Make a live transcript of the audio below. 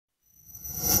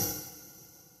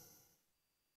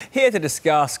Here to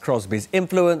discuss Crosby's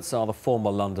influence are the former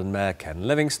London Mayor Ken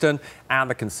Livingstone and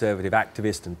the Conservative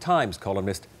activist and Times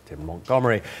columnist Tim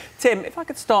Montgomerie. Tim, if I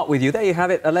could start with you. There you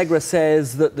have it. Allegra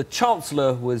says that the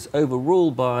Chancellor was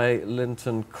overruled by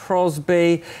Lynton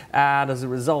Crosby, and as a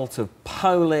result of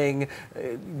polling,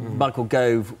 Michael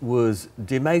Gove was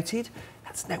demoted.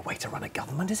 That's no way to run a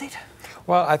government, is it?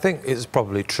 Well, I think it's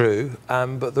probably true,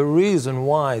 but the reason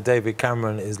why David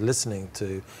Cameron is listening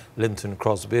to Lynton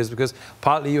Crosby is because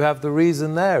partly you have the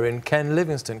reason there in Ken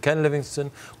Livingstone. Ken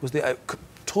Livingstone was the...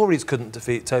 Tories couldn't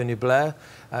defeat Tony Blair.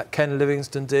 Ken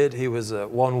Livingstone did. He was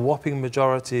won whopping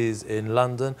majorities in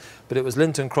London, but it was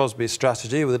Lynton Crosby's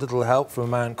strategy, with a little help from a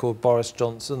man called Boris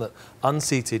Johnson, that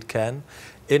unseated Ken.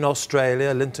 In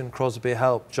Australia, Lynton Crosby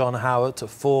helped John Howard to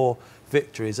 4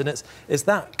 victories, and it's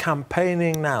that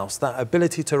campaigning nous, that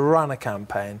ability to run a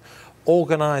campaign,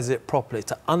 organise it properly,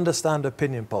 to understand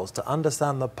opinion polls, to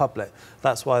understand the public.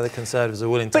 That's why the Conservatives are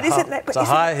willing to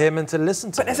hire him and to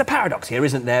listen to him. But there's a paradox here,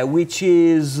 isn't there, which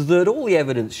is that all the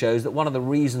evidence shows that one of the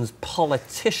reasons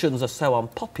politicians are so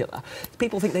unpopular is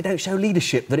people think they don't show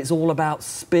leadership, that it's all about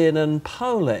spin and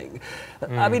polling.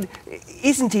 I mean,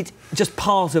 isn't it just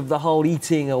part of the whole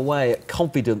eating away at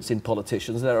confidence in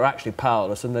politicians that are actually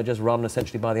powerless and they're just run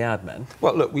essentially by the ad men?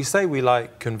 Well, look, we say we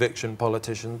like conviction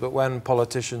politicians, but when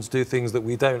politicians do things that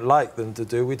we don't like them to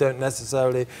do, we don't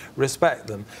necessarily respect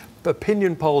them. But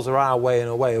opinion polls are our way, in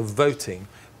a way, of voting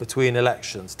between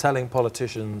elections, telling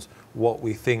politicians what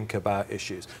we think about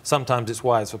issues. Sometimes it's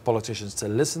wise for politicians to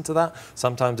listen to that.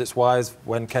 Sometimes it's wise,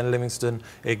 when Ken Livingstone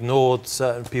ignored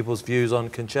certain people's views on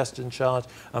congestion charge,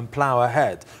 and plough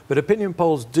ahead. But opinion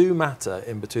polls do matter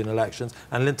in between elections,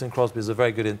 and Lynton Crosby is a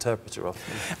very good interpreter of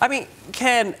them. I mean,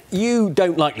 Ken, you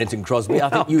don't like Lynton Crosby. I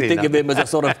think you think of him as a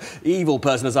sort of evil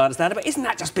person, as I understand it. But isn't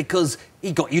that just because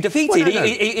he got you defeated? Well, no.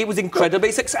 He was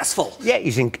incredibly successful. Yeah,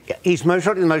 he's most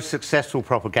probably the most successful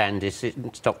propagandist.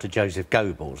 It's Dr. Joseph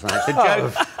Goebbels. Now, it's a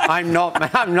joke. I'm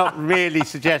not really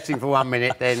suggesting for 1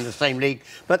 minute they're in the same league,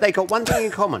 but they got one thing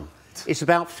in common. It's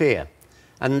about fear.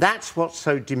 And that's what's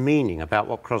so demeaning about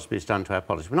what Crosby has done to our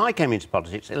politics. When I came into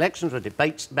politics, elections were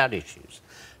debates about issues.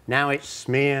 Now it's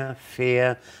smear,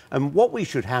 fear, and what we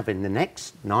should have in the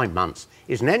next 9 months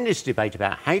is an endless debate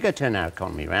about how you're going to turn our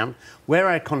economy around, where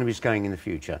our economy is going in the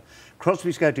future.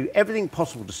 Crosby's going to do everything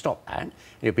possible to stop that.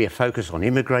 It'll be a focus on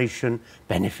immigration,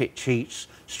 benefit cheats,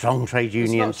 strong trade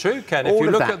unions. It's not true, Ken. If you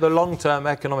look at the long-term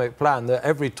economic plan that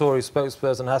every Tory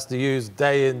spokesperson has to use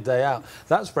day in, day out,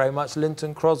 that's very much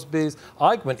Lynton Crosby's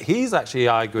argument. He's actually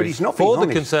arguing for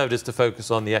the Conservatives to focus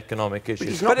on the economic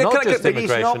issues, not just immigration and welfare. But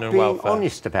he's not being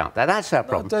honest about that. That's our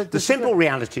problem. The simple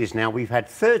reality is now we've had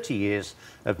 30 years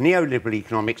of neoliberal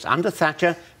economics under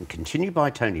Thatcher and continued by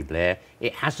Tony Blair.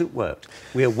 It hasn't worked.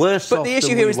 We're worse off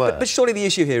than we were. But surely the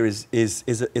issue here is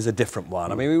a different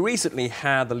one. I mean, we recently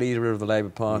had the leader of the Labour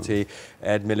Party,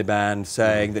 Ed Miliband,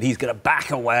 saying that he's going to back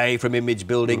away from image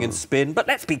building and spin. But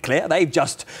let's be clear, they've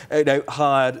just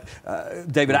hired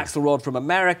David Axelrod from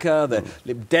America. The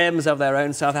Lib Dems have their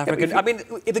own South African. I mean,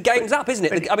 the game's up, isn't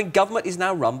it? I mean, government is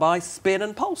now run by spin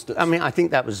and pollsters. I mean, I think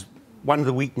that was one of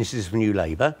the weaknesses of New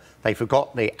Labour. They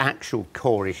forgot the actual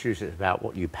core issues about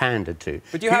what you pandered to.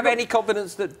 But do you have any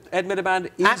confidence that Ed Miliband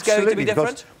is going to be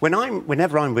different?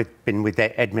 Whenever I've been with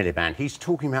Ed Miliband, he's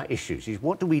talking about issues.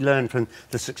 What do we learn from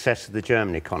the success of the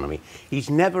German economy? He's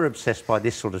never obsessed by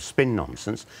this sort of spin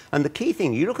nonsense. And the key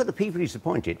thing, you look at the people he's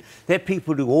appointed, they're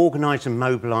people who organise and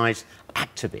mobilise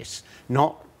activists,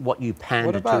 not what you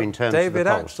pander to in terms of the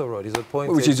polls. Axelrod? He's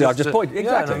appointed, which is I've just pointed,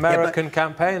 exactly. An American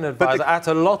campaign advisor at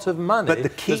a lot of money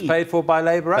that's paid for by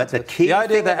Labour activists. The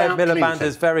idea that Ed Miliband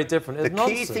is very different is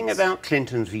nonsense. The key thing about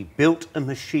Clinton is he built a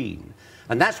machine.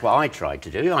 And that's what I tried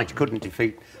to do. I couldn't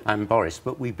defeat Boris,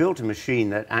 but we built a machine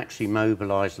that actually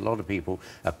mobilised a lot of people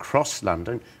across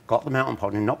London, got them out on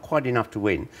polling, not quite enough to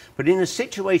win. But in a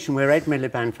situation where Ed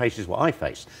Miliband faces what I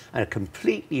face, and a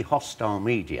completely hostile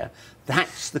media,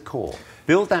 that's the core.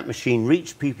 Build that machine,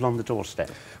 reach people on the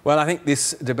doorstep. Well, I think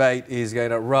this debate is going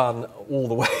to run all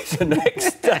the way to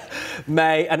next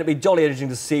May, and it'll be jolly interesting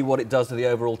to see what it does to the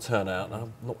overall turnout.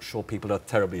 I'm not sure people are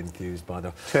terribly enthused by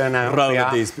the turnout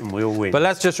of these, and we'll win. But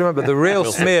let's just remember, the real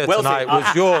smear tonight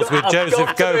was yours with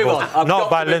Joseph Goebbels, not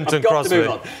by Lynton Crosby.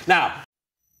 Now,